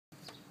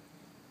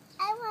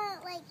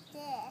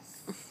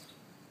like this.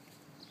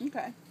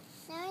 Okay.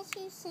 Now as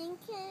you sink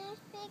it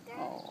bigger.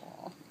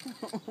 Oh.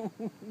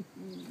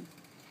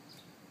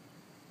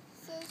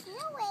 There's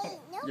no way,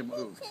 no You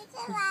moved. pictures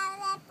allowed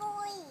that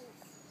boys.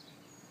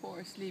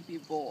 Poor sleepy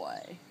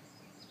boy.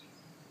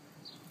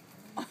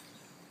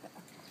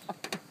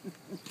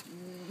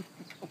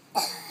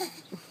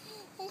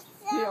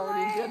 He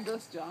already did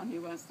this, John. He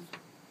went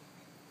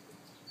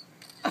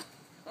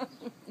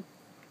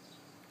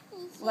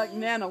like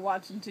Nana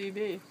watching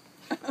TV.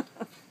 Well,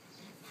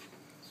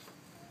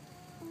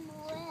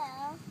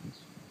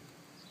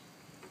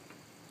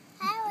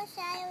 I wish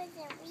I was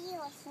a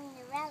real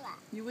Cinderella.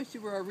 You wish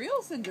you were a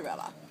real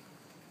Cinderella.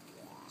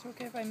 It's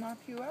okay if I mop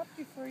you up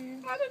before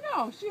you... I don't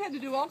know. She had to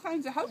do all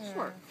kinds of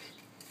housework.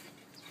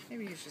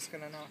 Maybe he's just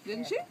going to knock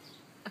Didn't you she? up.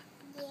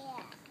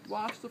 Yeah.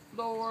 Wash the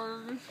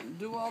floors, and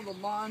do all the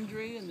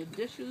laundry and the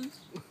dishes.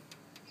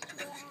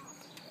 Yeah.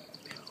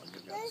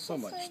 You've got so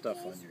much stuff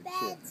on your bad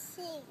chin.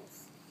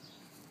 things.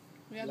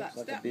 Yeah, Looks that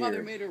like a stepmother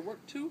beard. made her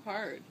work too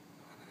hard.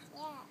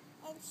 Yeah,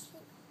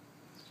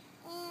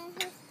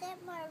 and her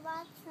stepmother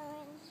locked her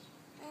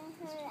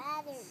in her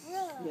other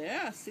room.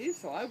 Yeah, see,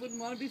 so I wouldn't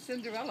want to be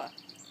Cinderella.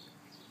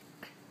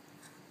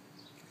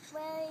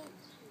 Well,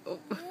 Oh.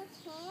 you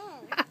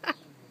can.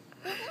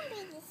 You can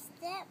be the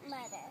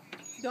stepmother.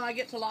 Do I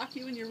get to lock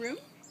you in your room?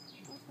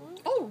 Mm-hmm.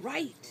 Oh,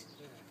 right.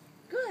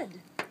 Good.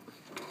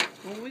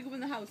 When we go in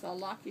the house, I'll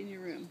lock you in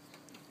your room.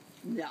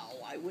 No,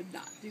 I would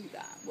not do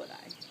that, would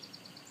I?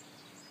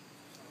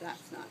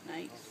 That's not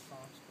nice.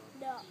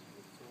 No.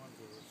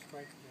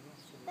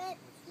 But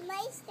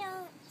mice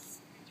don't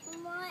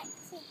want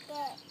to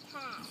get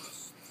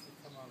touched.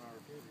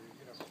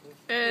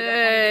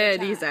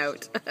 And he's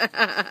out.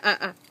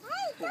 Hi,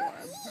 Poor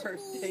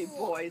birthday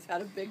boys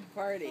had a big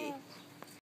party.